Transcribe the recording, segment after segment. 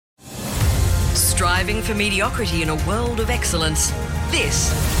Striving for mediocrity in a world of excellence.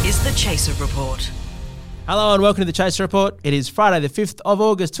 This is the Chaser Report. Hello and welcome to the Chaser Report. It is Friday the 5th of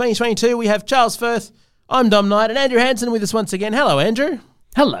August 2022. We have Charles Firth, I'm Dom Knight, and Andrew Hansen with us once again. Hello, Andrew.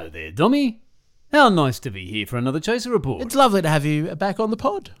 Hello there, Dommy. How nice to be here for another Chaser Report. It's lovely to have you back on the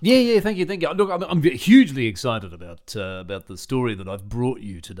pod. Yeah, thank you. Look, I'm hugely excited about the story that I've brought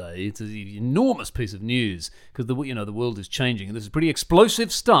you today. It's an enormous piece of news because the world is changing and this is pretty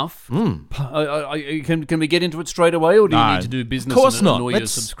explosive stuff. Can we get into it straight away, or do you need to do business and annoy your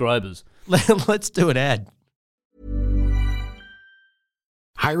subscribers? Let's do an ad.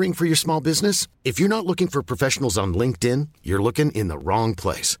 Hiring for your small business? If you're not looking for professionals on LinkedIn, you're looking in the wrong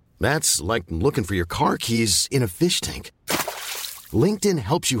place. That's like looking for your car keys in a fish tank. LinkedIn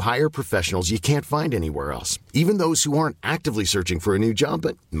helps you hire professionals you can't find anywhere else, even those who aren't actively searching for a new job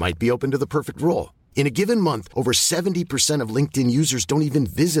but might be open to the perfect role. In a given month, over 70% of LinkedIn users don't even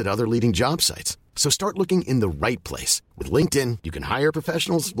visit other leading job sites. So start looking in the right place. With LinkedIn, you can hire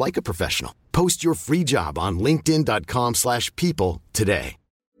professionals like a professional. Post your free job on linkedin.com/people today.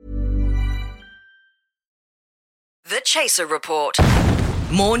 The Chaser Report.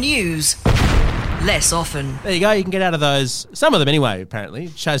 More news, less often. There you go. You can get out of those. Some of them anyway, apparently.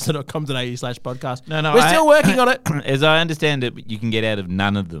 chaser.com.au/podcast. No, we're still working on it. As I understand it, you can get out of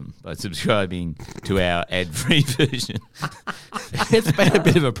none of them by subscribing to our ad-free version. It's been a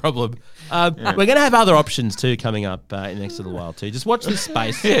bit of a problem. We're going to have other options too coming up in the next little while too. Just watch this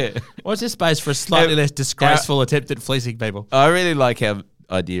space. Watch this space for a slightly less disgraceful attempt at fleecing people. I really like our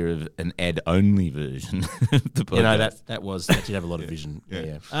idea of an ad-only version of the podcast. You know, that did have a lot of vision.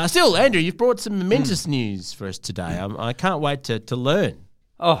 Yeah. Still, Andrew, you've brought some momentous news for us today. I can't wait to learn.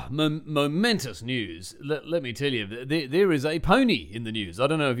 Oh, momentous news. Let me tell you, there is a pony in the news. I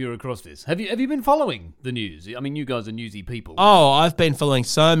don't know if you're across this. Have you been following the news? I mean, you guys are newsy people. Oh, I've been following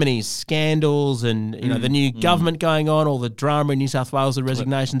so many scandals and the new government going on, all the drama in New South Wales, the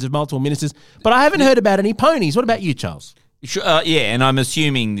resignations of multiple ministers. But I haven't heard about any ponies. What about you, Charles? Sure, and I'm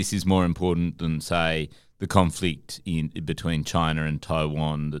assuming this is more important than, say, the conflict between China and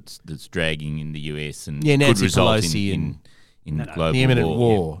Taiwan that's dragging in the US and could Nancy result Pelosi in global the imminent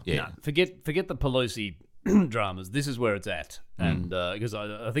war. No, forget the Pelosi dramas. This is where it's at, and because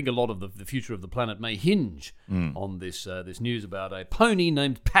I think a lot of the future of the planet may hinge on this news about a pony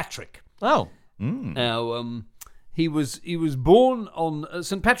named Patrick. Oh, now he was born on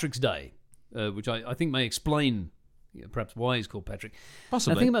St. Patrick's Day, which I think may explain. Perhaps why he's called Patrick.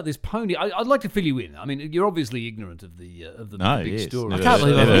 Possibly. Now, think about this pony. I'd like to fill you in. I mean, you're obviously ignorant of the big story. I can't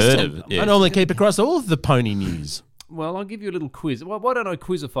believe I've missed it. I normally keep across all of the pony news. Well, I'll give you a little quiz. Why don't I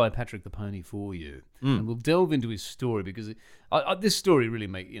quizify Patrick the pony for you, and we'll delve into his story because this story really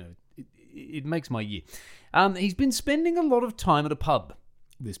makes my year. He's been spending a lot of time at a pub.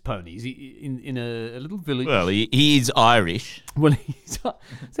 This pony, is in a little village. Well, he is Irish. Well, so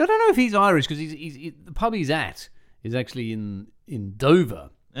I don't know if he's Irish because the pub he's at is actually in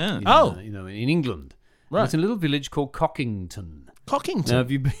Dover. In England. Right. It's a little village called Cockington. Cockington. Now, have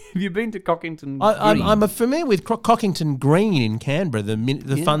you been to Cockington Green? I'm familiar with Cockington Green in Canberra,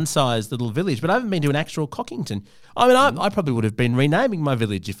 the fun-sized little village, but I haven't been to an actual Cockington. I mean, I probably would have been renaming my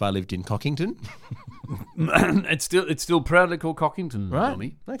village if I lived in Cockington. It's still proudly called Cockington, right?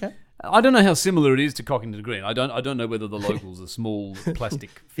 Tommy. Okay. I don't know how similar it is to Cockington Green. I don't know whether the locals are small plastic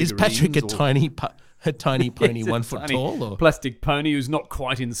figurines. Is Patrick a tiny pony 1 foot tall? Or? Plastic pony who's not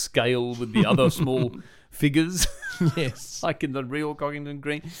quite in scale with the other small figures. Yes. Like in the real Cockington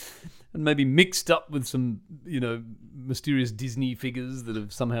Green. And maybe mixed up with some, mysterious Disney figures that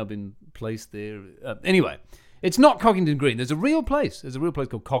have somehow been placed there. Anyway, it's not Cockington Green. There's a real place. There's a real place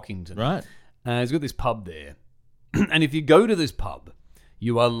called Cockington. Right. It's got this pub there. And if you go to this pub,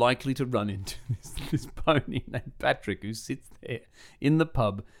 you are likely to run into this pony named Patrick who sits there in the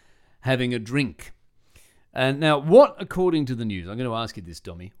pub having a drink. And now, what, according to the news, I'm going to ask you this,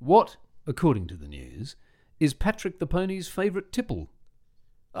 Dommy, what, according to the news, is Patrick the pony's favourite tipple?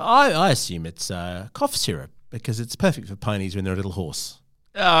 I assume it's cough syrup because it's perfect for ponies when they're a little horse.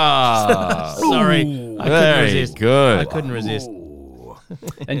 Ah, sorry. I couldn't resist. Good. I couldn't resist.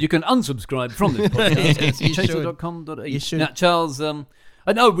 And you can unsubscribe from this podcast at chaser.com.au. You should. Now, Charles,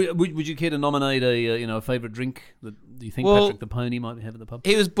 I know. Would you care to nominate a favourite drink that you think Patrick the pony might have at the pub?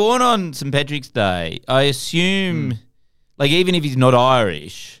 He was born on St. Patrick's Day. I assume, even if he's not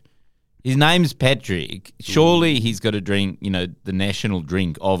Irish, his name's Patrick. Surely he's got to drink, the national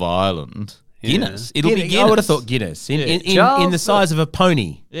drink of Ireland. Guinness. It'll be Guinness. I would have thought Guinness in the size of a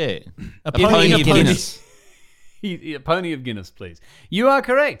pony. Yeah, a pony of Guinness. A pony of Guinness, please. You are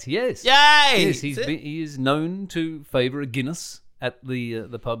correct. Yes. Yay! Yes, he is known to favour a Guinness at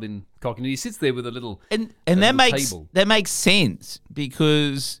the pub in Cockington. He sits there with a little And a that little makes table. that makes sense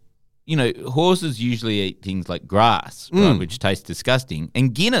because horses usually eat things like grass, right, which tastes disgusting,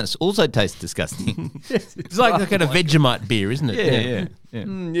 and Guinness also tastes disgusting. It's like a kind of Vegemite beer, isn't it? yeah.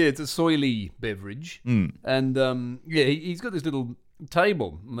 Yeah, it's a soily beverage, and he's got this little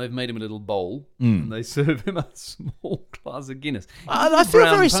table, and they've made him a little bowl, and they serve him a small glass of Guinness. I feel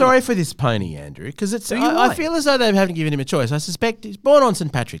Brown very pony. sorry for this pony, Andrew, because you I why? feel as though they haven't given him a choice. I suspect he's born on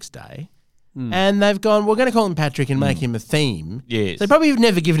St. Patrick's Day, and they've gone, we're going to call him Patrick and make him a theme. Yes. They probably have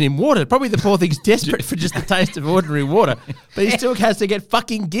never given him water. Probably the poor thing's desperate for just the taste of ordinary water, but he still has to get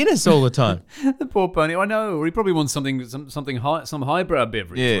fucking Guinness all the time. The poor pony, I know, or he probably wants something high, some highbrow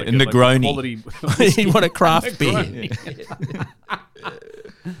beverage. Yeah, like a a Negroni. quality. He'd want a craft beer.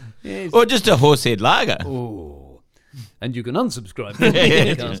 Yes. Or just a horsehead lager. Oh, and you can unsubscribe from the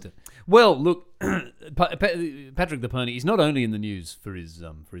podcaster. Well, look, Patrick the pony is not only in the news for his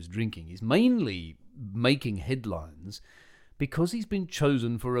drinking. He's mainly making headlines because he's been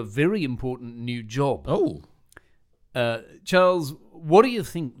chosen for a very important new job. Oh, Charles, what do you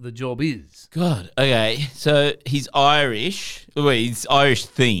think the job is? God. Okay, so he's Irish. Well, he's Irish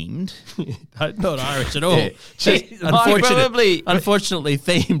themed. not Irish at all. Yeah. Just He unfortunately probably-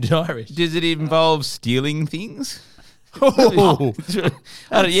 themed Irish. Does it involve stealing things? Oh,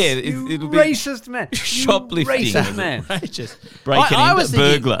 It'll You be racist man. shoplifting. You racist man. outrageous. breaking I in, was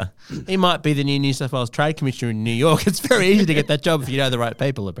thinking burglar. He might be the new New South Wales Trade Commissioner in New York. It's very easy to get that job if you know the right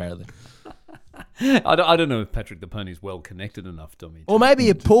people, apparently. I don't know if Patrick the pony's well connected enough, Tommy. Or maybe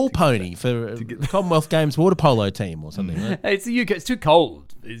a pool pony for the Commonwealth Games water polo team or something. Right? It's the UK. It's too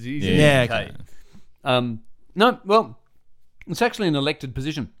cold. He's in Yeah, the UK. okay. No, well, it's actually an elected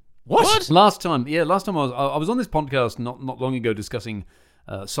position. What? Last time I was on this podcast not long ago discussing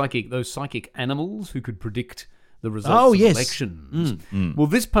those psychic animals who could predict the results of yes. elections. Well,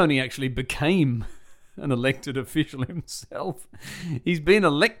 this pony actually became an elected official himself. He's been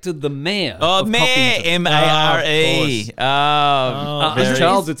elected the mayor. Oh, of Mayor, Cockington. M-A-R-E.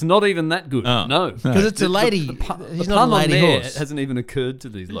 Charles, it's not even that good. Oh. No. Because it's a lady. The He's pun not a on lady mayor horse. hasn't even occurred to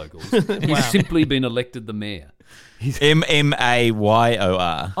these locals. He's simply been elected the mayor.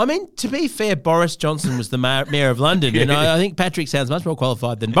 M-M-A-Y-O-R. I mean, to be fair, Boris Johnson was the mayor of London, and I think Patrick sounds much more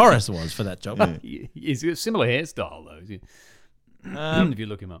qualified than Boris was for that job. He's got a similar hairstyle, though. If you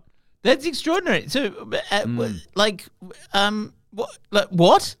look him up. That's extraordinary. So,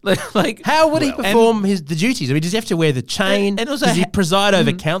 what? Like, How would he perform the duties? I mean, does he have to wear the chain? And also does he preside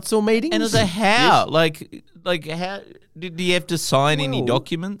over council meetings? and also how? Like how did he have to sign any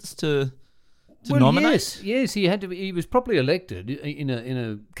documents to nominate? Yes, he had to. He was properly elected in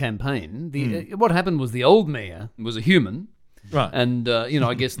a campaign. What happened was the old mayor was a human, Right. And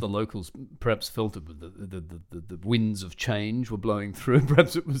I guess the locals perhaps felt it. The winds of change were blowing through.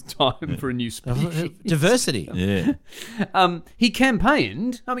 Perhaps it was time for a new species. Diversity. Yeah. He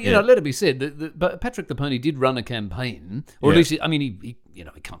campaigned. I mean, let it be said but Patrick the pony did run a campaign, or at least he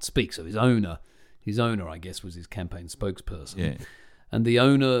can't speak, so his owner, I guess, was his campaign spokesperson. Yeah. And the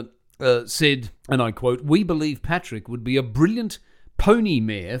owner said, and I quote, "We believe Patrick would be a brilliant pony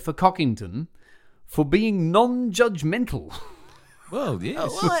mayor for Cockington for being non-judgmental." Well, yes.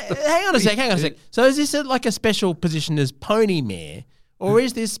 Well, hang on a sec. So is this like a special position as pony mayor, or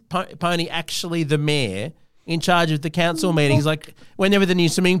is this pony actually the mayor in charge of the council meetings? Like whenever the new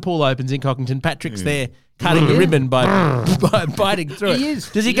swimming pool opens in Cockington, Patrick's there cutting the ribbon by biting through He it. is.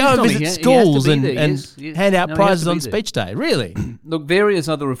 Does he He go is, and Tommy. visit He has to schools be and, there. and Yes, yes. hand out No, he has prizes to be on there. speech day? Really? Look, various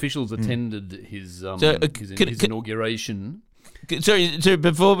other officials attended his inauguration. So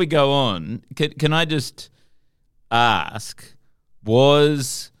before we go on, can I just ask,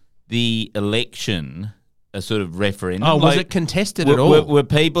 was the election a sort of referendum? Oh, was it contested at all? Were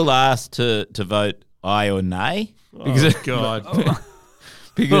people asked to vote aye or nay? Because, God.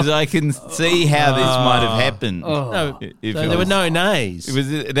 because I can see how this might have happened. No, If so it there were was- no nays.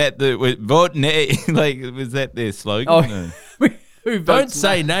 Was it that vote nay? Like, was that their slogan? Oh, No. who Don't votes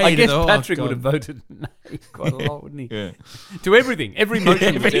say nay I to guess the- oh, Patrick God. would have voted nay quite a lot, wouldn't he? Yeah. To everything, every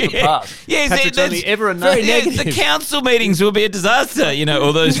motion that's ever passed. Yes, Patrick's that's only ever a very nay. negative. The council meetings will be a disaster.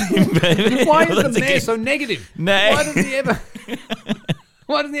 All those. Why is the mayor so negative? Nay. Why doesn't he ever?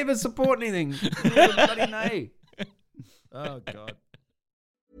 Why doesn't he ever support anything? Bloody nay. Oh, God.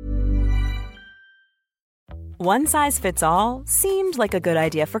 One size fits all seemed like a good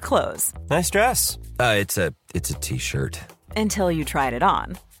idea for clothes Nice dress. It's a t-shirt. until you tried it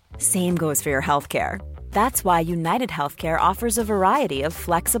on. Same goes for your healthcare. That's why United Healthcare offers a variety of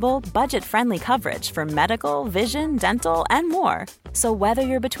flexible, budget-friendly coverage for medical, vision, dental, and more. So whether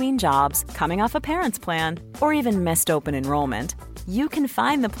you're between jobs, coming off a parent's plan, or even missed open enrollment, you can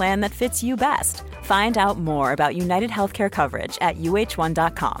find the plan that fits you best. Find out more about United Healthcare coverage at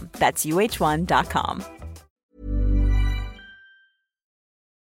uh1.com. That's uh1.com.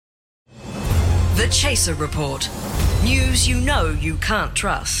 The Chaser Report. News you know you can't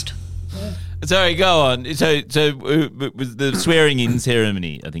trust. Sorry, go on. So was the swearing-in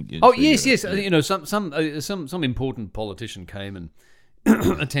ceremony? I think. Oh yes. You know, some important politician came and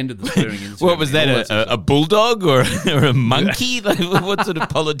attended the swearing-in ceremony. What was that? A bulldog or a monkey? Like, what sort of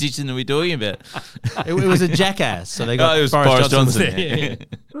politician are we talking about? It was a jackass, so they got it was Boris Johnson.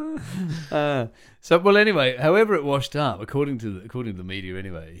 Yeah. Anyway, however it washed up, according to the media,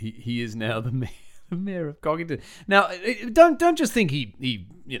 anyway, he is now the mayor of Cockington. Now, don't just think he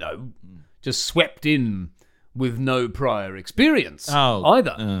just swept in with no prior experience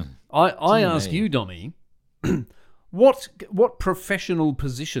either. I ask you, Dommy, what professional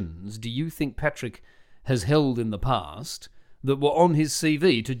positions do you think Patrick has held in the past that were on his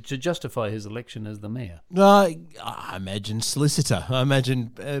CV to justify his election as the mayor? I imagine solicitor. I imagine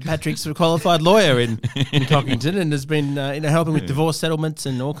Patrick's a qualified lawyer in Cockington and has been helping with divorce settlements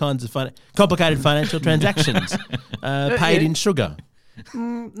and all kinds of complicated financial transactions paid in sugar.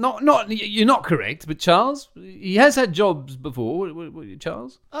 You're not correct, but Charles, he has had jobs before.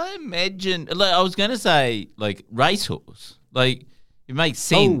 Charles, I imagine. Like, I was going to say, like, racehorse. Like, it makes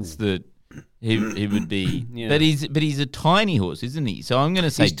sense that he would be, Yeah. but he's a tiny horse, isn't he? So I'm going to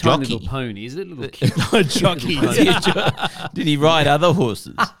say he's tiny jockey. little pony. Is it a little cute? Jockey. Did he ride other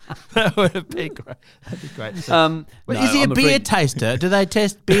horses? That would be great. That'd be great. Is No, he a I'm beer afraid- taster? Do they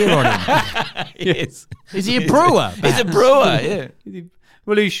test beer on him? Yes. Is he a brewer? He's a brewer. Yeah.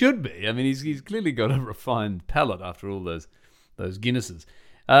 Well, he should be. I mean, he's clearly got a refined palate after all those Guinnesses.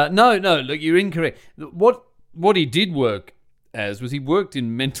 No, look, you're incorrect. What he did work as was he worked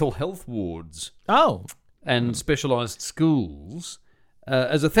in mental health wards Oh, and specialised schools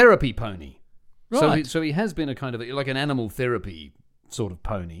as a therapy pony. Right. So he has been a kind of like an animal therapy sort of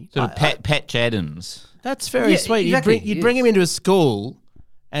pony. Sort of Patch Adams. that's very Yeah, sweet. exactly, You'd bring him into a school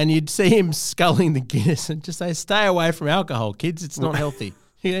and you'd see him sculling the Guinness and just say, stay away from alcohol, kids. It's not healthy.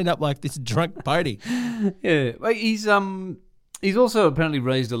 You'd end up like this drunk pony. Yeah, well, he's also apparently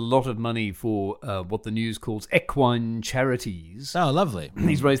raised a lot of money for what the news calls equine charities. Oh, lovely.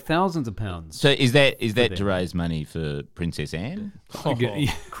 He's raised thousands of pounds. So is that to raise money for Princess Anne?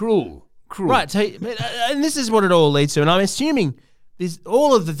 Cruel. Right. So, and this is what it all leads to. And I'm assuming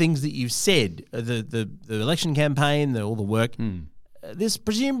all of the things that you've said, the election campaign, all the work, this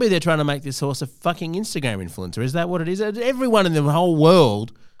presumably they're trying to make this horse a fucking Instagram influencer. Is that what it is? Everyone in the whole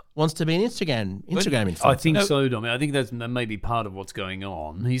world wants to be an Instagram influencer. I think so, Dommy. I think that may be part of what's going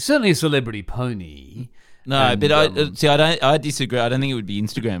on. He's certainly a celebrity pony. No, And, but I disagree. I don't think it would be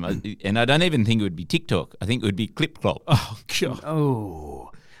Instagram, and I don't even think it would be TikTok. I think it would be Clip Clop. Oh, God. Oh.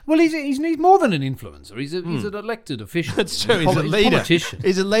 Well, he's more than an influencer. He's an elected official. That's true. He's He's a leader. politician.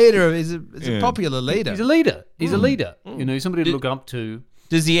 He's a leader. He's a popular leader. He's a leader. He's a leader. You know, somebody to look up to.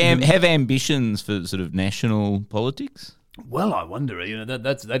 Does he have ambitions for sort of national politics? Well, I wonder. You know,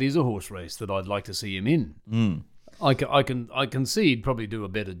 that is a horse race that I'd like to see him in. I can see he'd probably do a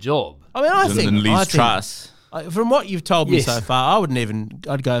better job. I mean, Than Liz Truss. From what you've told me Yes. so far,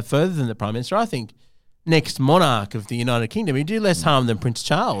 I'd go further than the Prime Minister. I think next monarch of the United Kingdom, he'd do less harm than Prince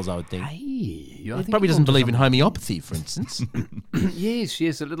Charles, I would think. Hey, He probably doesn't believe in homeopathy, for instance.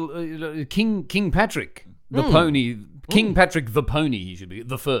 Yes, a little King Patrick the pony. King Patrick the pony. He should be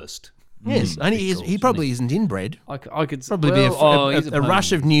the first. Yes, and he probably isn't inbred. I could Probably be a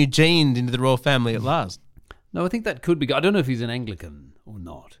rush of new genes into the royal family at last. No, I think that could be. I don't know if he's an Anglican or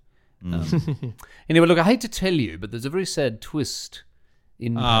not. Anyway, look, I hate to tell you, but there's a very sad twist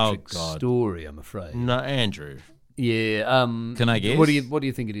in Patrick's story, I'm afraid. No, Andrew. Yeah. Can I guess? What do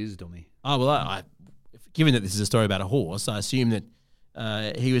you think it is, Dommy? Oh, well, given that this is a story about a horse, I assume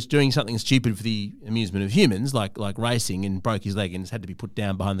that he was doing something stupid for the amusement of humans, like racing, and broke his leg and had to be put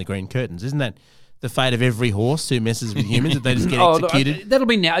down behind the green curtains. Isn't that the fate of every horse who messes with humans, that they just get executed? That'll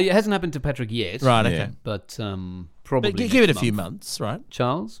be now. It hasn't happened to Patrick yet. Right, okay. Yeah. But probably But give it a next few month. months, right?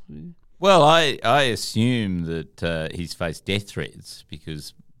 Charles? Well, I assume that he's faced death threats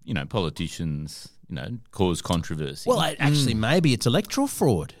because, politicians, cause controversy. Well, actually, maybe it's electoral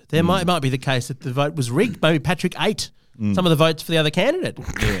fraud. There might be the case that the vote was rigged. Maybe Patrick ate some of the votes for the other candidate.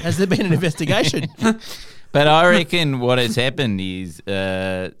 Has there been an investigation? But I reckon what has happened is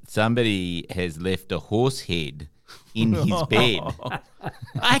somebody has left a horse head in his bed.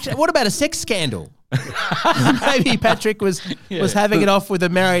 Actually, what about a sex scandal? Maybe Patrick was having it off with a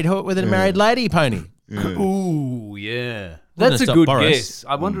married lady pony. Ooh, yeah. Wouldn't That's have a stopped good Boris. guess.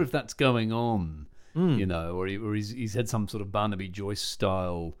 I wonder if that's going on you know, or he's had some sort of Barnaby Joyce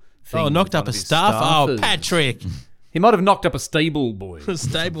style thing. Oh, knocked with up one a of his staff. Oh, staffers. Patrick, He might have knocked up a stable boy.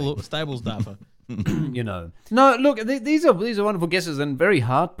 stable staffer. You know. No, look, these are wonderful guesses and very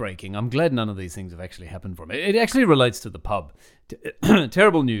heartbreaking. I'm glad none of these things have actually happened for him. It actually relates to the pub.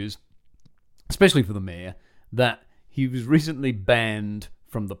 Terrible news, especially for the mayor, that he was recently banned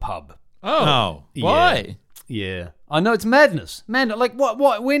from the pub. Oh, Yeah. why? Yeah, I know, it's madness. Man, like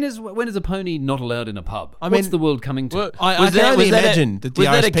what? When is a pony not allowed in a pub? I What's mean, the world coming to? Well, I Was can that- only was that a- imagine that the was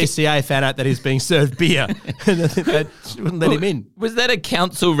that a RSPCA found out that he's being served beer and they wouldn't let him in. Was that a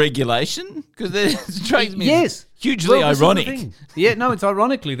council regulation? Because it strikes me Yes. as hugely Well, this is the ironic. thing. Yeah, no, it's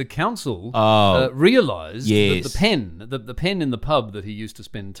ironically the council Oh. realised Yes. that the pen in the pub that he used to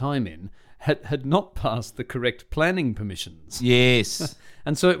spend time in had not passed the correct planning permissions. Yes.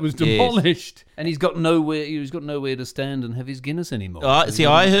 And so it was demolished, and he's got nowhere to stand and have his Guinness anymore.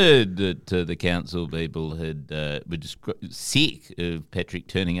 I heard that the council people were just sick of Patrick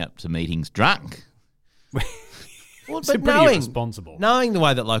turning up to meetings drunk. Well, So but pretty knowing, irresponsible. knowing the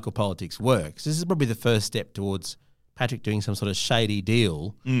way that local politics works, this is probably the first step towards Patrick doing some sort of shady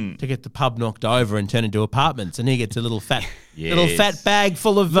deal to get the pub knocked over and turn into apartments, and he gets a little fat bag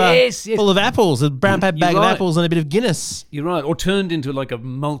full of full of apples, a brown paper bag of right. apples and a bit of Guinness. You're right, or turned into like a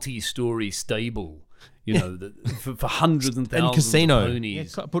multi-story stable, you know, for hundreds and thousands And casino. of Yeah,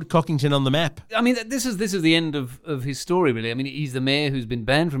 ponies. put Cockington on the map. I mean, this is the end of his story, really. I mean, he's the mayor who's been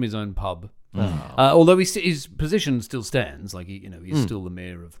banned from his own pub. Although his position still stands, like he's still the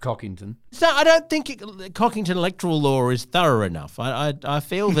mayor of Cockington. So I don't think Cockington electoral law is thorough enough. I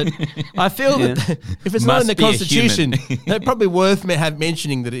feel that that if it's not in Must the be a Constitution, human. it's probably worth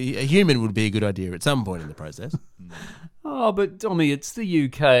mentioning that a human would be a good idea at some point in the process. Oh, but Tommy, it's the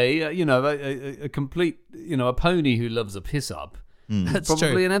UK. A complete, a pony who loves a piss up. That's That's probably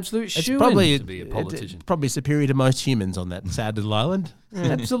true. an absolute It's shoo probably to be a politician. probably superior to most humans on that sad little island.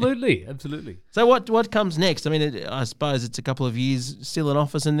 Absolutely. So what comes next? I mean, I suppose it's a couple of years still in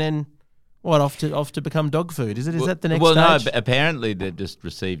office, and then what? Off to become dog food? Is it? Is that the next Well, no, stage? apparently they've just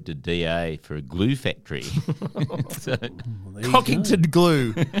received a DA for a glue factory. So- Cockington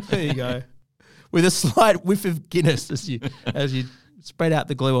glue. There you go. With a slight whiff of Guinness as you spread out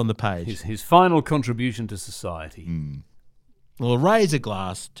the glue on the page. His final contribution to society. Well, raise a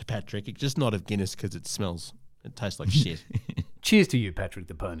glass to Patrick, just not of Guinness because it tastes like shit. Cheers to you, Patrick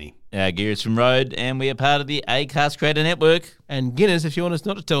the Pony. Gears from Road, and we are part of the Acast Creator Network. And Guinness, if you want us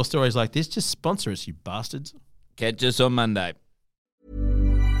not to tell stories like this, just sponsor us, you bastards. Catch us on Monday.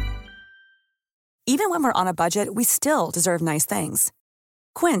 Even when we're on a budget, we still deserve nice things.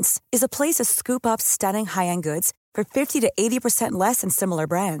 Quince is a place to scoop up stunning high-end goods for 50 to 80% less than similar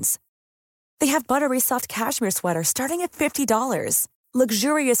brands. They have buttery soft cashmere sweaters starting at $50,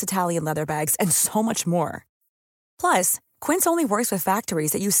 luxurious Italian leather bags, and so much more. Plus, Quince only works with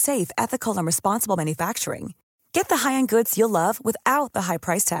factories that use safe, ethical, and responsible manufacturing. Get the high-end goods you'll love without the high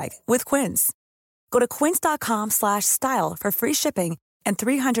price tag with Quince. Go to quince.com/style for free shipping and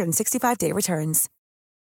 365-day returns.